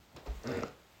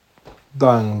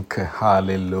Danke,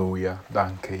 Halleluja.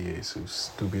 Danke,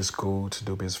 Jesus. Du bist gut,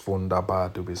 du bist wunderbar,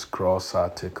 du bist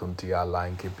großartig und dir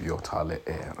allein gebührt alle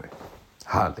Ehre.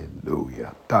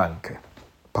 Halleluja. Danke,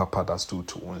 Papa, dass du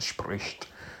zu uns sprichst.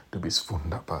 Du bist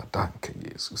wunderbar. Danke,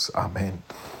 Jesus. Amen.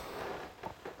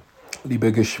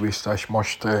 Liebe Geschwister, ich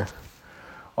möchte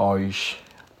euch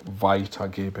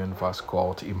weitergeben, was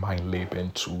Gott in mein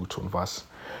Leben tut und was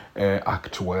er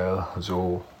aktuell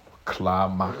so klar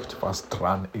macht, was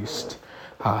dran ist.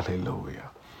 Halleluja.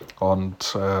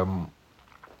 Und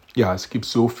es gibt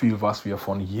so viel, was wir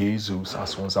von Jesus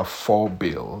als unser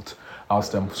Vorbild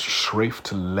aus der Schrift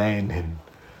lernen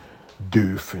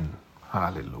dürfen.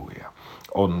 Halleluja.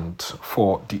 Und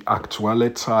vor die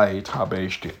aktuelle Zeit habe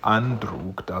ich den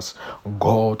Eindruck, dass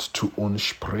Gott zu uns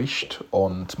spricht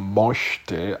und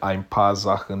möchte ein paar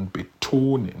Sachen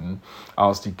betonen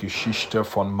aus der Geschichte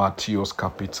von Matthäus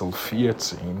Kapitel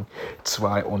 14,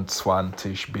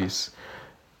 22 bis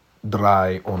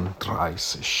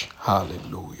 33.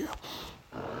 Halleluja.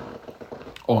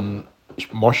 Und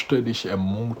ich möchte dich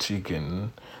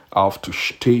ermutigen,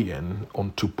 aufzustehen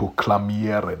und zu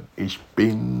proklamieren: Ich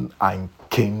bin ein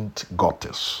Kind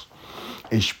Gottes.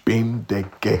 Ich bin der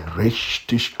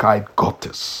Gerechtigkeit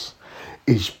Gottes.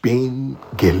 Ich bin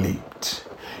geliebt.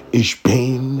 Ich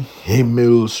bin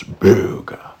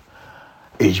Himmelsbürger.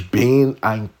 Ich bin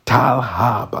ein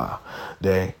Teilhaber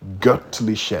der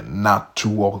göttlichen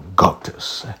Natur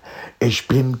Gottes. Ich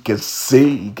bin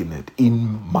gesegnet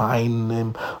in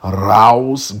meinem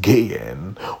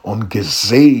Rausgehen und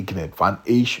gesegnet, wann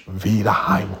ich wieder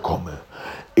heimkomme.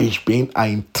 Ich bin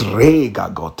ein Träger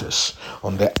Gottes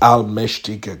und der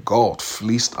allmächtige Gott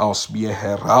fließt aus mir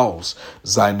heraus.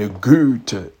 Seine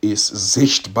Güte ist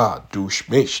sichtbar durch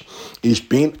mich. Ich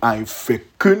bin ein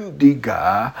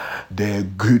Verkündiger der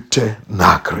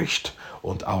Güte-Nachricht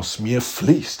und aus mir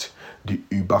fließt die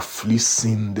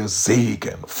überfließende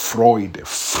Segen, Freude,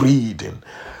 Frieden,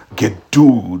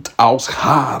 Geduld,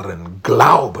 Ausharren,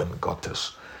 Glauben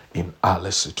Gottes in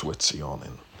alle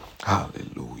Situationen.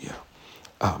 Halleluja.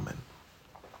 Amen.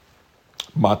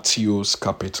 Matthäus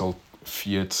Kapitel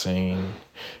 14,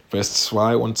 Vers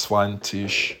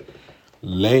 22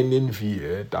 lernen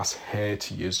wir das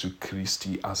Herz Jesu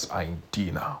Christi als ein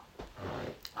Diener.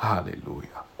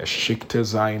 Halleluja. Er schickte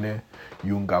seine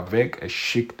Jünger weg,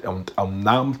 und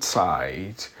nahm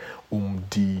Zeit, um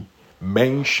die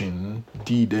Menschen,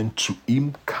 die denn zu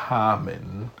ihm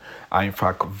kamen,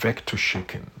 einfach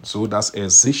wegzuschicken, so dass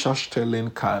er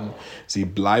sicherstellen kann, sie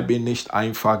bleiben nicht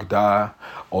einfach da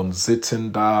und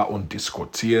sitzen da und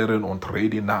diskutieren und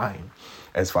reden. Nein,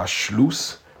 es war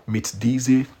Schluss mit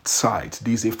dieser Zeit,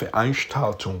 diese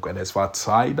Veranstaltung. Und es war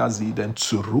Zeit, dass sie dann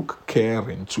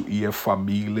zurückkehren zu ihrer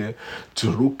Familie,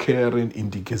 zurückkehren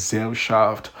in die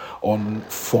Gesellschaft und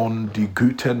von der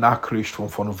Güternachricht,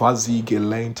 von was sie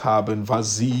gelernt haben,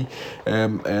 was sie,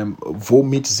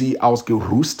 womit sie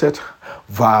ausgerüstet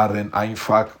waren,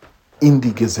 einfach in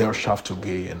die Gesellschaft zu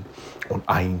gehen und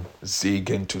ein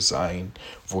Segen zu sein,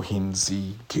 wohin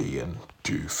sie gehen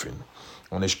dürfen.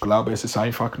 Und ich glaube, es ist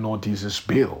einfach nur dieses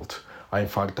Bild,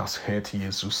 einfach das Herz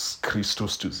Jesus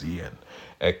Christus zu sehen.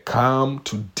 Er kam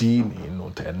zu dienen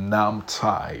und er nahm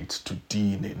Zeit zu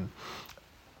dienen.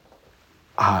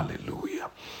 Halleluja.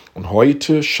 Und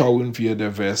heute schauen wir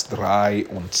den Vers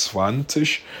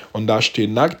 23 und da steht: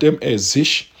 Nachdem er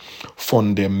sich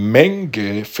von der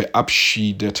Menge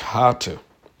verabschiedet hatte,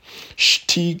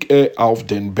 stieg er auf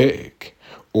den Berg,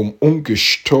 um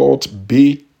ungestört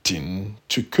beten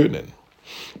zu können.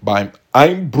 Beim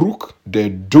Einbruch der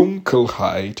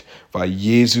Dunkelheit war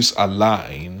Jesus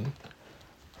allein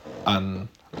an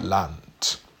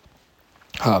Land.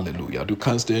 Halleluja. Du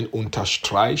kannst den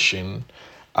unterstreichen,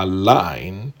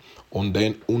 allein, und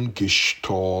dann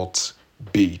ungestört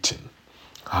beten.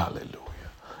 Halleluja.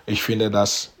 Ich finde,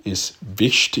 das ist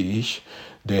wichtig.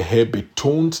 Der Herr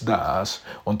betont das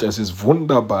und es ist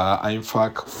wunderbar,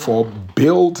 einfach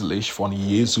vorbildlich von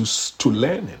Jesus zu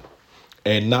lernen.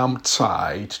 Er nahm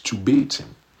Zeit zu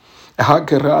beten. Er hat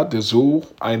gerade so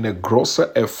einen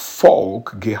großen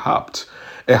Erfolg gehabt.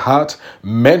 Er hat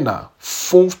Männer,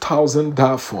 5000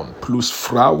 davon, plus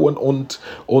Frauen und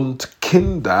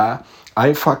Kinder,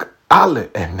 einfach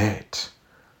alle ernährt.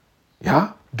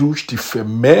 Ja, durch die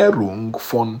Vermehrung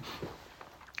von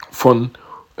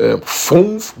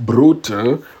 5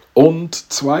 Brote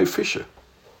und 2 Fische.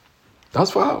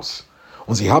 Das war's.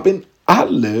 Und sie haben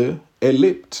alle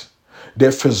erlebt.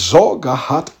 Der Versorger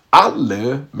hat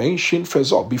alle Menschen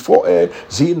versorgt. Bevor er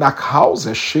sie nach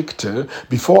Hause schickte,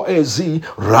 bevor er sie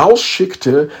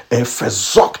rausschickte, er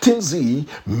versorgte sie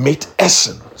mit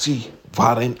Essen. Sie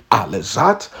waren alle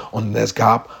satt und es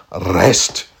gab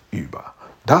Rest über.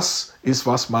 Das ist,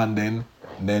 was man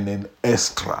nennen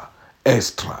Extra.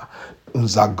 Extra.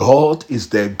 Unser Gott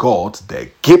ist der Gott, der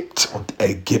gibt und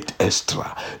er gibt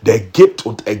extra. Der gibt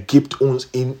und er gibt uns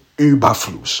in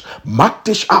Überfluss. Mach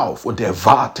dich auf und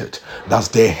erwartet, dass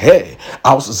der Herr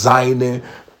aus seinem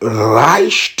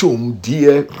Reichtum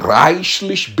dir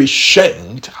reichlich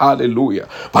beschenkt. Halleluja.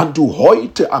 Wenn du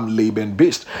heute am Leben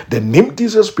bist, dann nimm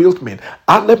dieses Bild mit.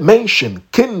 Alle Menschen,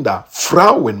 Kinder,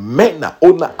 Frauen, Männer,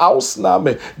 ohne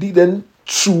Ausnahme, die denn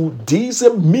zu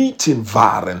diesem Meeting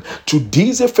waren, zu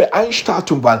dieser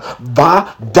Veranstaltung waren,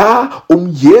 war da, um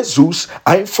Jesus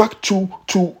einfach zu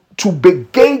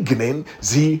begegnen.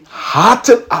 Sie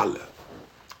hatten alle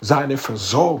seine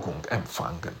Versorgung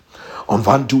empfangen. Und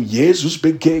wenn du Jesus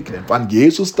begegnest, wenn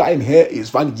Jesus dein Herr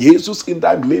ist, wenn Jesus in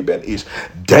deinem Leben ist,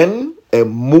 dann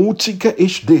ermutige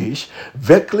ich dich,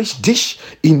 wirklich dich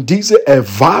in diese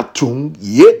Erwartung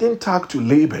jeden Tag zu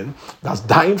leben, dass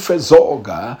dein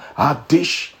Versorger hat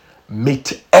dich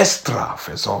mit extra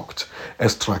versorgt.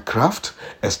 Extra Kraft,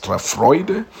 extra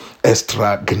Freude,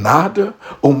 extra Gnade,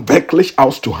 um wirklich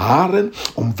auszuharren,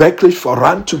 um wirklich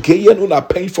voranzugehen,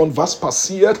 unabhängig von was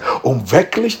passiert, um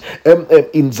wirklich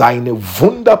in seine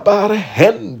wunderbaren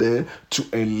Hände zu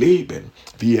erleben,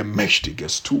 wie er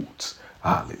Mächtiges tut.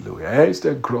 Halleluja. Er ist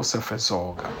der große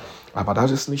Versorger. Aber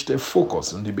das ist nicht der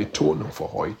Fokus und die Betonung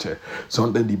für heute,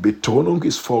 sondern die Betonung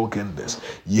ist folgendes.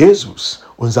 Jesus,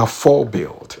 unser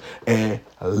Vorbild, er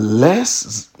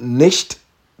lässt nicht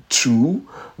zu,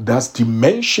 dass die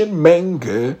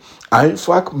Menschenmenge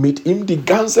einfach mit ihm die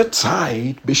ganze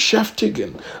Zeit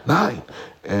beschäftigen. Nein,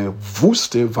 er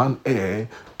wusste, wann er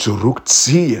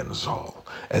zurückziehen soll.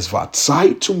 Es war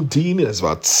Zeit zum Dienen, es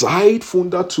war Zeit,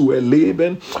 Wunder zu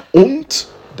erleben und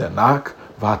danach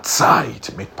war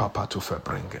Zeit, mit Papa zu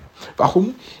verbringen.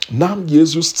 Warum nahm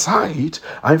Jesus Zeit,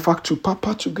 einfach zu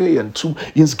Papa zu gehen,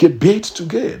 ins Gebet zu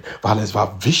gehen? Weil es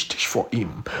war wichtig für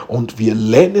ihn. Und wir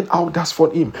lernen auch das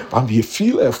von ihm. Wenn wir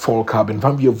viel Erfolg haben,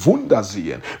 wenn wir Wunder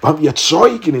sehen, wenn wir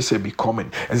Zeugnisse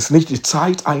bekommen, es ist nicht die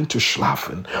Zeit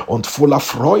einzuschlafen und voller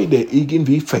Freude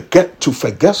irgendwie zu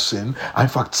vergessen,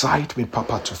 einfach Zeit mit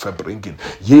Papa zu verbringen.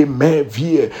 Je mehr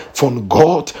wir von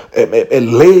Gott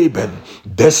erleben,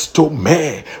 desto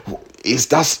mehr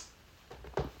ist das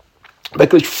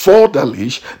wirklich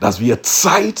forderlich, dass wir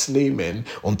Zeit nehmen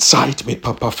und Zeit mit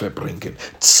Papa verbringen.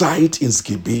 Zeit ins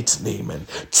Gebet nehmen.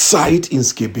 Zeit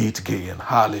ins Gebet gehen.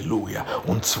 Halleluja.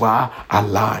 Und zwar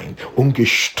allein,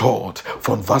 ungestört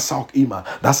von was auch immer.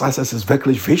 Das heißt, es ist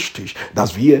wirklich wichtig,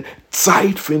 dass wir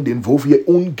Zeit finden, wo wir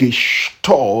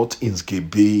ungestört ins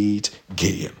Gebet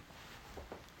gehen.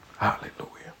 Halleluja.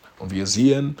 Und wir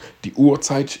sehen, die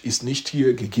Uhrzeit ist nicht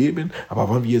hier gegeben,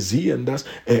 aber wenn wir sehen, dass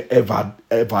er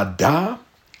war da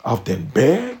auf dem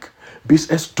Berg, bis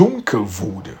es dunkel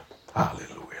wurde.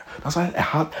 Halleluja. Das heißt,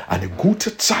 er hat eine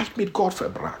gute Zeit mit Gott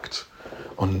verbracht.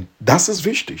 Und das ist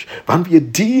wichtig. Wenn wir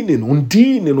dienen und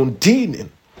dienen und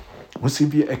dienen,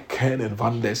 müssen wir erkennen,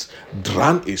 wann es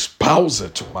dran ist,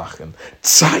 Pause zu machen,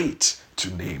 Zeit zu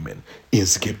nehmen,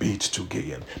 ins Gebet zu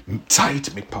gehen,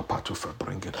 Zeit mit Papa zu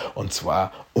verbringen, und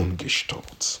zwar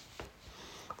ungestört.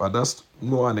 War das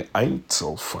nur ein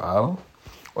Einzelfall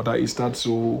oder ist das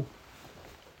so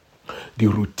die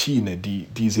Routine,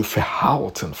 diese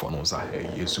Verhalten von unser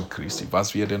Herr Jesu Christi,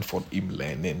 was wir denn von ihm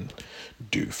lernen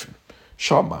dürfen?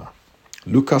 Schau mal,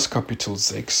 Lukas Kapitel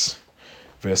 6,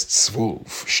 Vers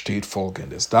 12 steht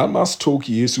folgendes. Damals zog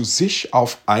Jesus sich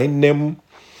auf einen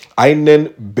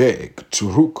Berg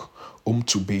zurück, um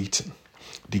zu beten.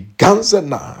 Die ganze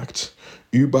Nacht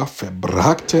über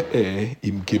verbrachte er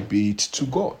im Gebet zu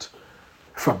Gott.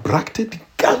 Verbrachte die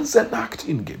ganze Nacht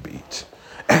im Gebet.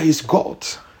 Er ist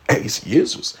Gott. Er ist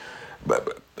Jesus.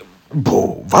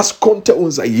 Was konnte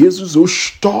unser Jesus so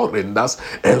stören, dass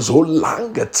er so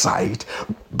lange Zeit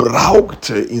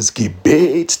brauchte, ins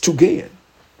Gebet zu gehen?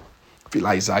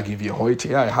 Vielleicht sagen wir heute,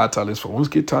 ja, er hat alles für uns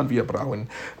getan, wir brauchen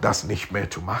das nicht mehr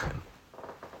zu machen.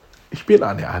 Ich bin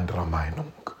eine andere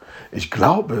Meinung. Ich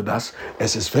glaube, dass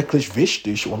es ist wirklich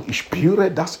wichtig und ich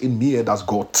spüre das in mir, dass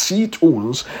Gott zieht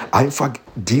uns, einfach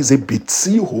diese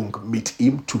Beziehung mit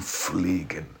ihm zu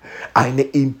pflegen. Eine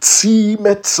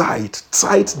intime Zeit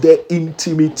der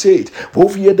Intimität,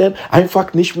 wo wir dann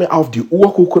einfach nicht mehr auf die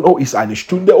Uhr gucken, oh, ist eine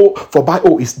Stunde vorbei,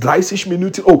 oh, ist 30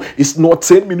 Minuten, oh, ist nur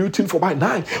 10 Minuten vorbei.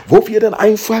 Nein, wo wir dann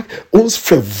einfach uns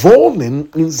verwohnen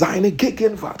in seine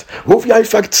Gegenwart, wo wir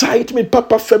einfach Zeit mit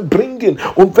Papa verbringen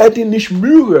und werden nicht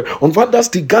müde. Und wenn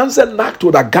das die ganze Nacht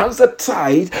oder ganze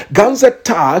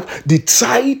Tag die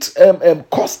Zeit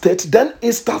kostet, dann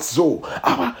ist das so.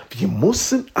 Aber wir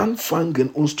müssen anfangen,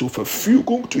 uns zur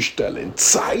Verfügung zu stellen.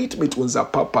 Zeit mit unser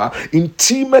Papa,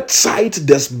 intime Zeit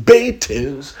des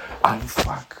Betens,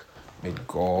 einfach mit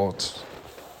Gott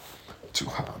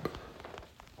zu haben.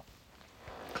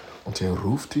 Und er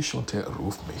ruft dich und er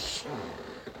ruft mich.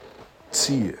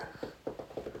 Ziehe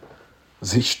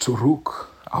sich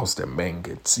zurück aus der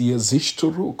Menge, ziehe sich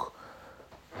zurück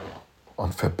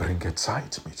und verbringe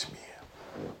Zeit mit mir.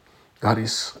 Das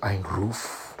ist ein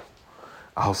Ruf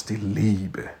aus der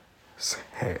Liebe des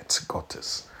Herz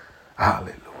Gottes.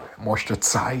 Halleluja. Möchte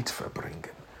Zeit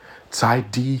verbringen.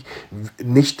 Zeit, die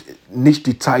nicht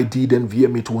die Zeit, die denn wir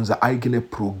mit unserem eigenen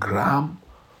Programm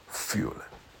führen,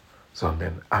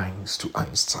 sondern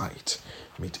 1:1 Zeit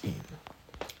mit ihm.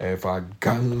 Er war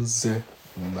ganze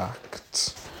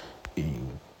Nacht im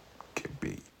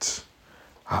Gebet.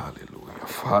 Halleluja.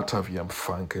 Vater, wir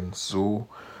empfangen so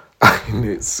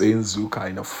eine Sehnsucht,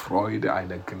 eine Freude,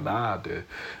 eine Gnade,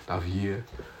 da wir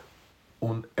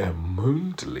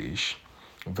unermüdlich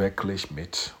wirklich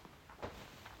mit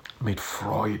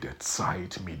Freude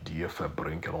Zeit mit dir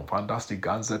verbringen. Und wenn das die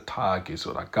ganze Tag ist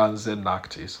oder ganze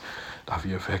Nacht ist, da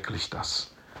wir wirklich das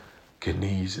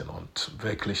genießen und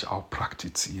wirklich auch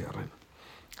praktizieren.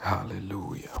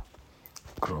 Halleluja.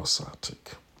 Großartig.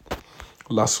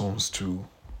 Lass uns zu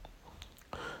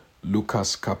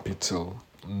Lukas Kapitel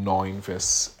 9,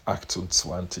 Vers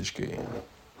 28 gehen.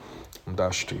 Und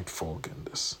da steht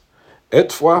Folgendes.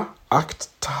 Etwa 8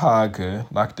 Tage,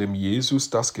 nachdem Jesus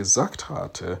das gesagt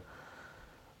hatte,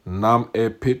 nahm er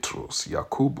Petrus,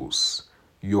 Jakobus,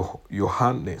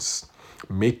 Johannes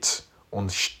mit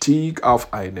und stieg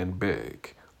auf einen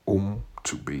Berg, um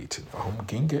zu beten. Warum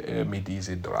ging er mit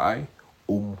diesen 3?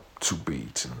 Um zu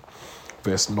beten.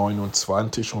 Vers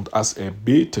 29, und als er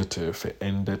betete,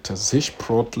 veränderte sich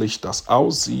plötzlich das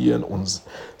Aussehen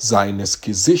seines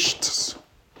Gesichts.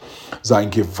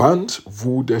 Sein Gewand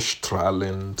wurde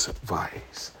strahlend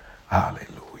weiß.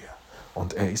 Halleluja.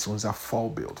 Und er ist unser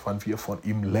Vorbild. Wenn wir von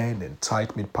ihm lernen,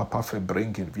 Zeit mit Papa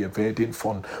verbringen, wir werden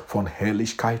von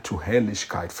Herrlichkeit zu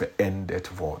Herrlichkeit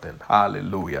verändert worden.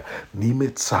 Halleluja.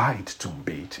 Nimm Zeit zum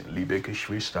Beten, liebe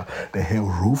Geschwister. Der Herr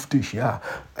ruft dich, ja.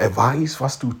 Er weiß,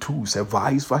 was du tust. Er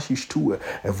weiß, was ich tue.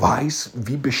 Er weiß,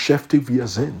 wie beschäftigt wir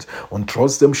sind. Und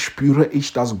trotzdem spüre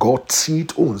ich, dass Gott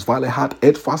zieht uns, weil er hat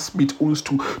etwas mit uns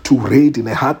zu reden.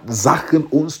 Er hat Sachen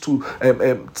uns zu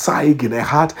zeigen. Er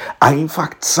hat einfach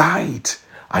Zeit.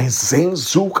 Ein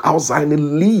Sehnsucht aus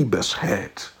seinem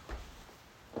Liebesherz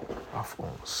auf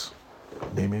uns.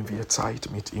 Nehmen wir Zeit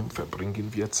mit ihm,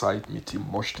 verbringen wir Zeit mit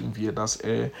ihm, möchten wir, dass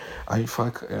er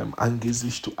einfach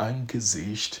Angesicht zu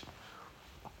Angesicht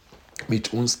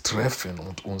mit uns treffen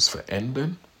und uns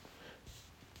verändern.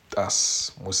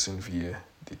 Das müssen wir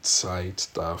die Zeit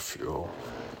dafür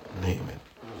nehmen.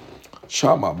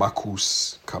 Schau mal,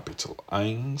 Markus Kapitel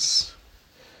 1.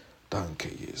 Danke,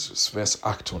 Jesus. Vers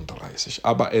 38.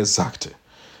 Aber er sagte,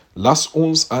 lass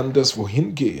uns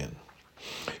anderswohin gehen,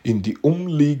 in die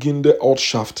umliegenden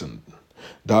Ortschaften,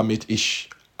 damit ich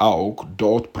auch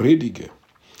dort predige,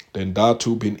 denn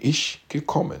dazu bin ich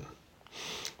gekommen.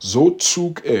 So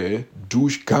zog er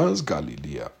durch ganz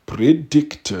Galiläa,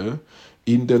 predigte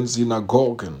in den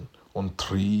Synagogen und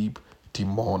trieb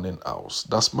Dämonen aus.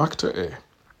 Das machte er.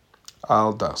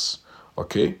 All das.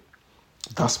 Okay?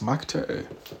 Das machte er.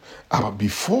 Aber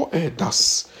bevor er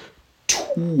das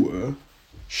tue,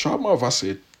 schau mal, was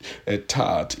er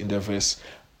tat in der Vers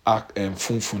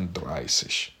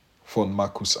 35 von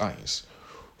Markus 1.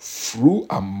 Früh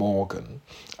am Morgen,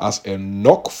 als er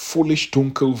noch völlig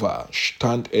dunkel war,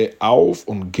 stand er auf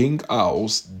und ging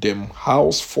aus dem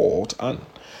Haus fortan,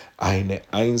 eine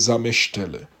einsame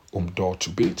Stelle, um dort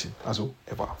zu beten. Also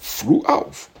er war früh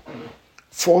auf,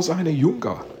 vor seine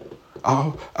Jünger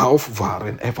auf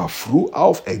waren. Er war früh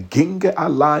auf, er ging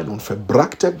allein und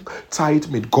verbrachte Zeit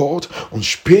mit Gott. Und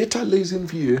später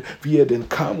lesen wir, wie er dann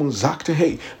kam und sagte,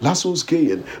 hey, lass uns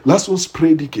gehen, lass uns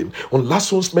predigen und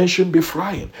lass uns Menschen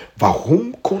befreien.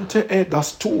 Warum konnte er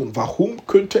das tun? Warum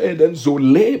könnte er denn so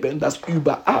leben, dass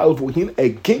überall, wohin er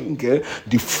ging,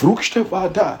 die Früchte war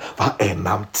da? Weil er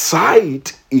nahm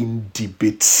Zeit in die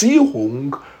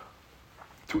Beziehung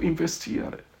zu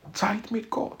investieren. Zeit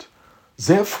mit Gott.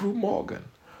 Sehr früh morgen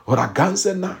oder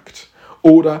ganze Nacht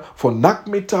oder von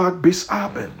Nachmittag bis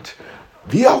Abend.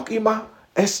 Wie auch immer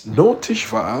es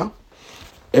nötig war,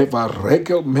 er war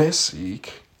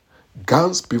regelmäßig,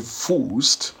 ganz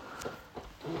bewusst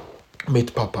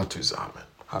mit Papa zusammen.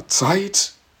 Hat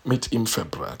Zeit mit ihm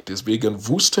verbracht. Deswegen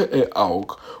wusste er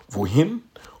auch, wohin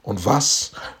und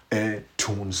was er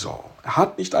tun soll. Er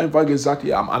hat nicht einfach gesagt,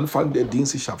 ja, am Anfang der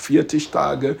Dienst, ich habe 40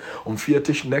 Tage und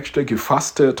 40 Nächte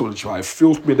gefastet und ich war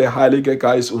erfüllt mit der Heilige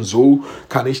Geist und so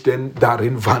kann ich denn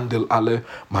darin wandeln alle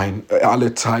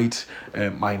Zeit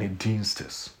meines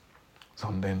Dienstes.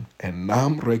 Sondern er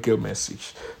nahm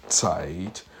regelmäßig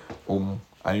Zeit, um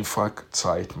einfach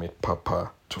Zeit mit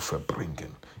Papa zu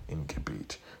verbringen im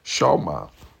Gebet. Schau mal,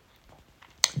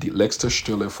 die letzte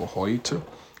Stelle für heute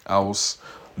aus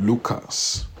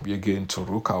Lukas. Wir gehen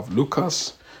zurück auf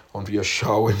Lukas und wir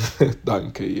schauen,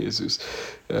 danke Jesus,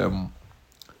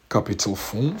 Kapitel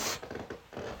 5,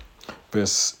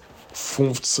 Vers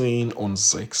 15 und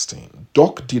 16.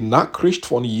 Doch die Nachricht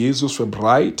von Jesus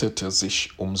verbreitete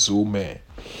sich umso mehr.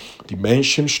 Die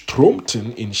Menschen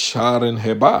strömten in Scharen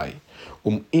herbei,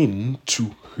 um ihn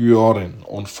zu hören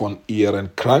und von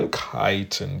ihren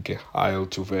Krankheiten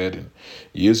geheilt zu werden.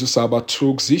 Jesus aber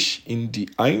zog sich in die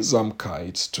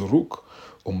Einsamkeit zurück,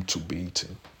 um zu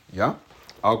beten. Ja,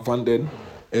 auch wenn denn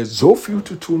er so viel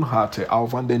zu tun hatte,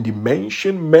 auch wenn denn die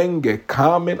Menschenmenge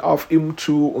kamen auf ihn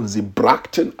zu und sie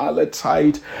brachten alle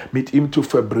Zeit mit ihm zu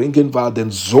verbringen, weil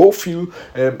denn so viel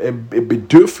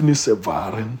Bedürfnisse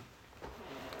waren,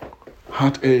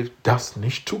 hat er das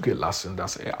nicht zugelassen,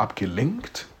 dass er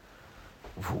abgelenkt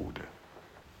wurde,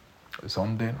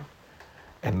 sondern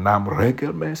er nahm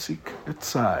regelmäßig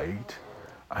Zeit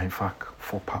einfach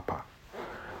vor Papa.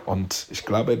 Und ich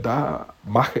glaube, da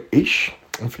mache ich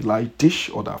und vielleicht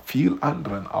dich oder viel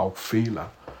anderen auch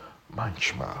Fehler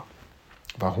manchmal.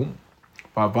 Warum?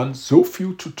 Weil wenn so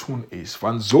viel zu tun ist,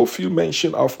 wenn so viele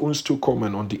Menschen auf uns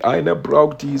zukommen und die eine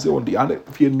braucht diese und die andere,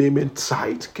 wir nehmen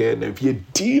Zeit gerne, wir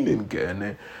dienen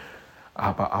gerne,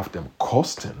 aber auf dem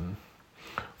Kosten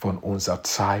von unserer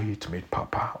Zeit mit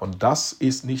Papa. Und das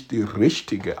ist nicht der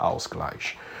richtige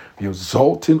Ausgleich. Wir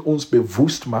sollten uns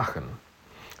bewusst machen,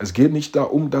 es geht nicht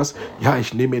darum, dass, ja,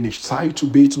 ich nehme nicht Zeit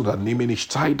zu beten oder nehme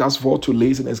nicht Zeit, das Wort zu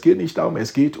lesen. Es geht nicht darum,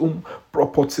 es geht um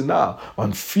proportional.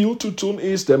 Wenn viel zu tun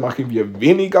ist, dann machen wir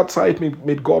weniger Zeit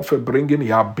mit Gott verbringen,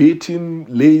 ja, beten,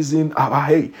 lesen, aber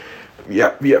hey,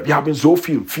 wir haben so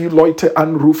viele Leute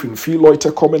anrufen, viele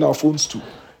Leute kommen auf uns zu.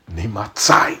 Nimm mal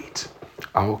Zeit,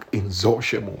 auch in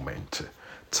solchen Momenten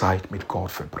Zeit mit Gott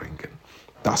verbringen.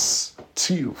 Das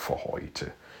Ziel für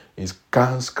heute ist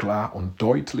ganz klar und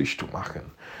deutlich zu machen,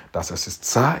 dass es ist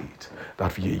Zeit,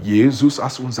 dass wir Jesus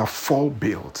als unser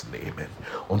Vorbild nehmen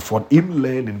und von ihm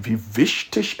lernen, wie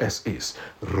wichtig es ist,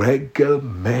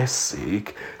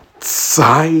 regelmäßig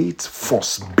Zeit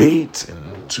fürs Beten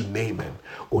zu nehmen,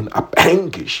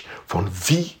 unabhängig von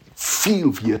wie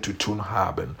viel wir zu tun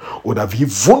haben oder wie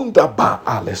wunderbar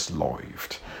alles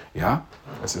läuft. Ja,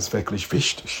 es ist wirklich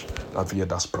wichtig, dass wir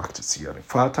das praktizieren.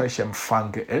 Vater, ich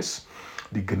empfange es,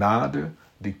 die Gnade,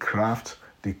 die Kraft,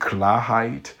 die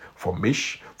Klarheit für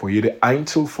mich, für jede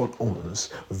Einzelne von uns,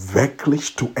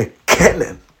 wirklich zu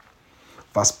erkennen,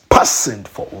 was passend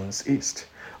für uns ist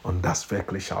und das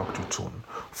wirklich auch zu tun.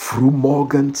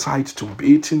 Frühmorgen Zeit zum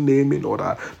Beten nehmen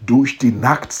oder durch die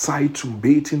Nachtzeit zum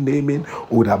Beten nehmen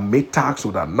oder mittags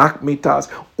oder nachmittags,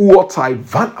 Uhrzeit,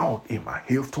 wann auch immer,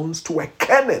 hilft uns zu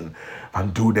erkennen,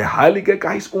 wann du, der Heilige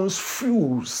Geist, uns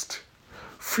führst,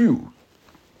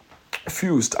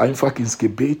 einfach ins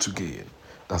Gebet zu gehen,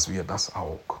 dass wir das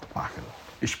auch machen.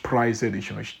 Ich preise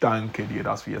dich und ich danke dir,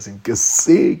 dass wir sind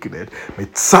gesegnet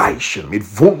mit Zeichen,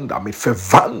 mit Wunder, mit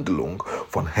Verwandlung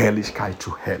von Herrlichkeit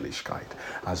zu Herrlichkeit,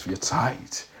 als wir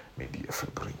Zeit mit dir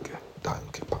verbringen.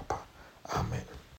 Danke, Papa. Amen.